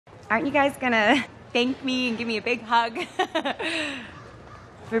Aren't you guys gonna thank me and give me a big hug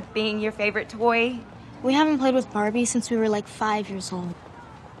for being your favorite toy? We haven't played with Barbie since we were like 5 years old.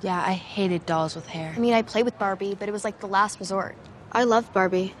 Yeah, I hated dolls with hair. I mean, I played with Barbie, but it was like the last resort. I loved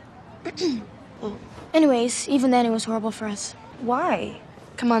Barbie. Oh. Anyways, even then it was horrible for us. Why?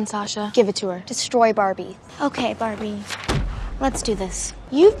 Come on, Sasha. Give it to her. Destroy Barbie. Okay, Barbie. Let's do this.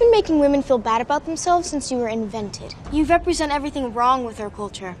 You've been making women feel bad about themselves since you were invented. You represent everything wrong with our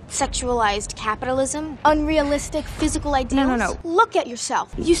culture. Sexualized capitalism, unrealistic physical ideals. No. Look at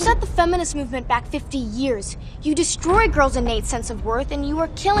yourself. You set the feminist movement back 50 years. You destroy girls' innate sense of worth, and you are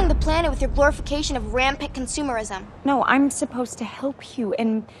killing the planet with your glorification of rampant consumerism. No, I'm supposed to help you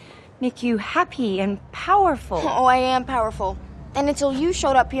and make you happy and powerful. Oh, I am powerful. And until you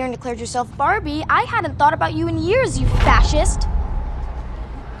showed up here and declared yourself Barbie, I hadn't thought about you in years, you fascist.